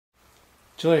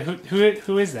Julia,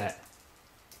 who is that?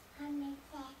 Mommy and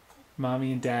Daddy.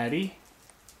 Mommy and Daddy?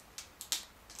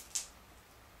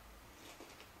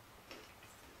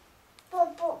 Boo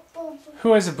boo boo boo.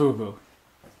 Who has a boo-boo?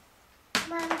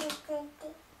 Mommy and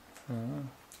Daddy. Oh.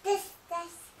 This.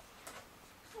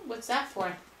 What's that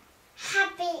for?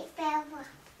 Happy Bella.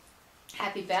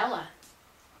 Happy Bella.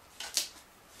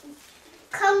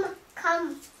 Come.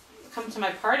 Come to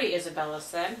my party, Isabella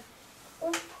said.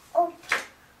 Oop, oop.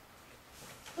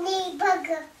 Knee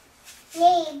bugger.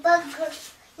 Knee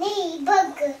bugger. Knee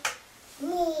bugger.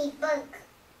 Knee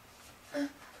bugger.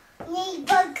 Knee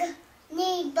bugger.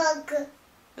 Knee bugger.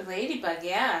 The ladybug,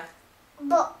 yeah.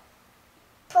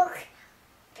 Poke.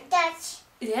 That's.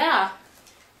 Yeah.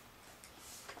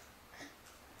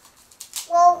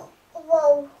 Whoa,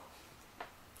 whoa.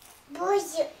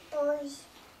 Boys.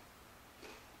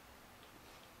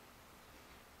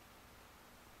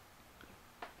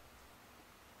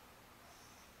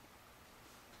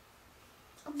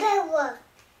 Bella,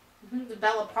 The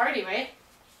Bella party, right?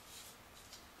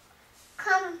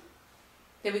 come.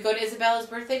 Did we go to Isabella's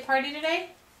birthday party today?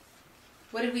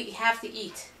 What did we have to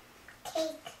eat? Cake.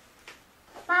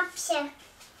 Mopsa.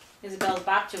 Isabella's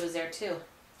babcha was there too.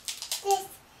 This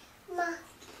one.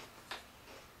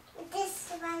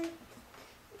 This one.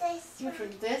 This Which one.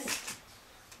 was this?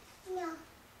 No.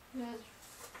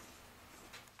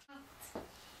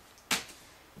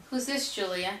 Who's this,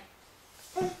 Julia?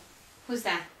 Who's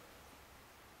that?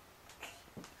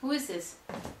 Who is this?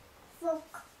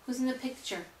 Look. Who's in the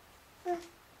picture?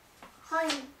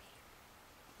 Honey.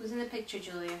 Who's in the picture,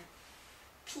 Julia?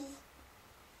 Pea.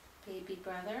 Baby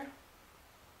brother.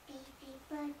 Baby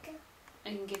burger. I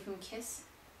can give him a kiss.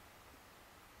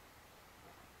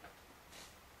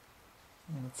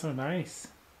 Oh, that's so nice.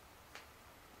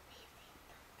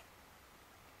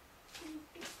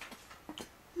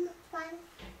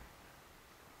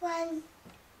 One.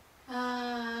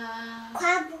 Uh,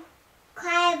 Crab.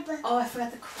 oh, I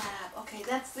forgot the crab. Okay,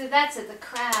 that's it. The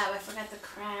crab. I forgot the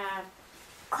crab.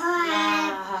 Crab.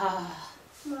 Ah,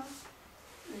 No.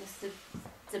 it's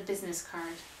the business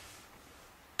card.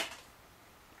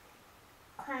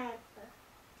 Crab.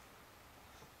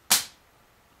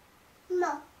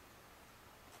 No.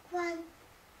 One.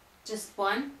 Just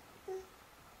one?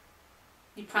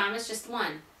 You promise just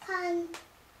one? One.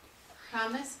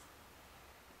 Promise?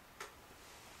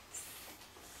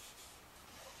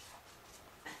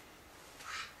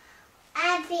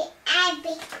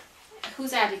 Abby.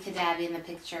 Who's Abby Cadabby in the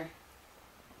picture?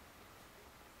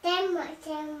 Demo.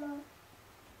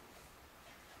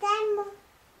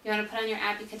 You want to put on your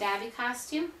Abby Cadabby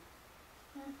costume?